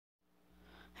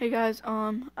Hey guys,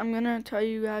 I'm gonna tell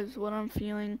you guys what I'm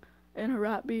feeling in a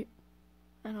rap beat,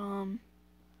 and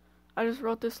I just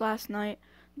wrote this last night.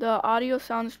 The audio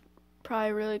sounds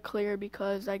probably really clear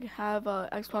because I have a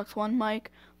Xbox One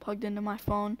mic plugged into my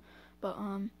phone, but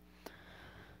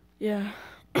yeah.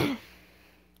 All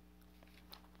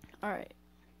right.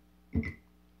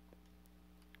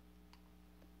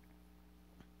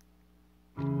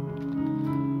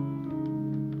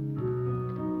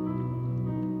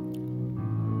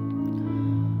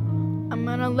 I'm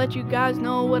gonna let you guys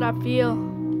know what I feel,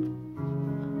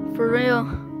 for real,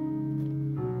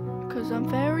 'cause I'm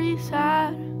very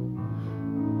sad.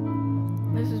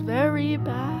 This is very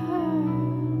bad.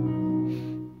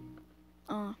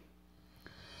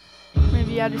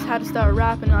 Maybe I just had to start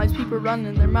rapping. All these people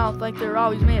running their mouth like they're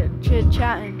always made of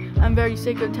chit-chatting. I'm very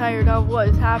sick and tired of what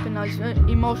has happened. All these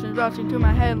emotions rushing through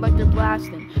my head like they're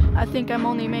blasting. I think I'm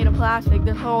only made of plastic.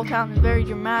 This whole town is very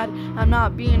dramatic. I'm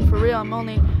not being for real, I'm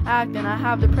only acting. I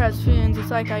have depressed feelings,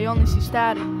 it's like I only see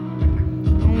static.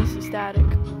 Only see static.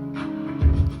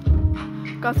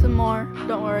 Got some more,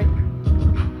 don't worry.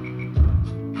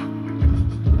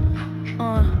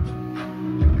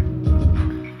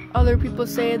 Other people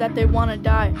say that they want to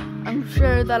die. I'm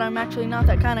sure that I'm actually not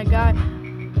that kind of guy.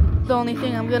 The only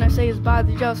thing I'm gonna say is bye.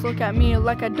 They just look at me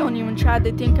like I don't even try.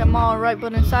 They think I'm alright,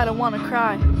 but inside I wanna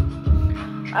cry.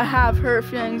 I have hurt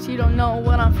feelings, you don't know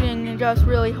what I'm feeling, and just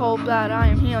really hope that I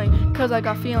am healing, 'cause I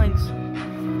got feelings.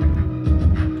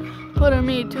 Putting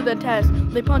me to the test,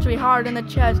 they punch me hard in the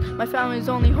chest. My family's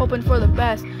only hoping for the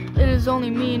best. It is only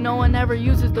me, no one ever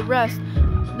uses the rest.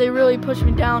 They really push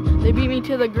me down, they beat me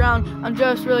to the ground. I'm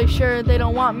just really sure they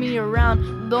don't want me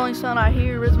around. The only sound I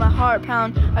hear is my heart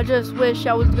pound. I just wish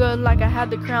I was good like I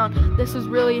had the crown. This is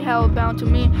really hellbound to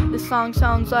me. This song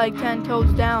sounds like 10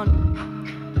 toes down.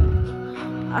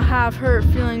 I have hurt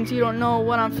feelings, you don't know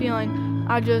what I'm feeling.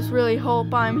 I just really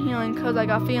hope I'm healing, 'cause I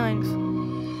got feelings.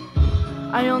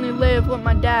 I only live with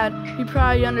my dad. He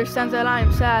probably understands that I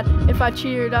am sad. If I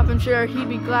cheered up, I'm sure he'd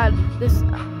be glad.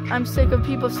 I'm sick of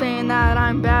people saying that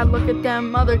I'm bad. Look at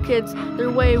them other kids, they're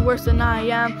way worse than I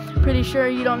am. Pretty sure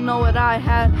you don't know what I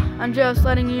had. I'm just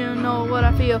letting you know what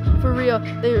I feel, for real.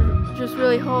 They just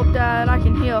really hope that I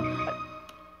can heal.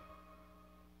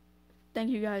 Thank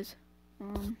you guys.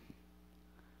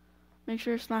 Make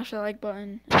sure to smash that like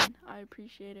button, and I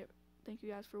appreciate it. Thank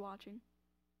you guys for watching.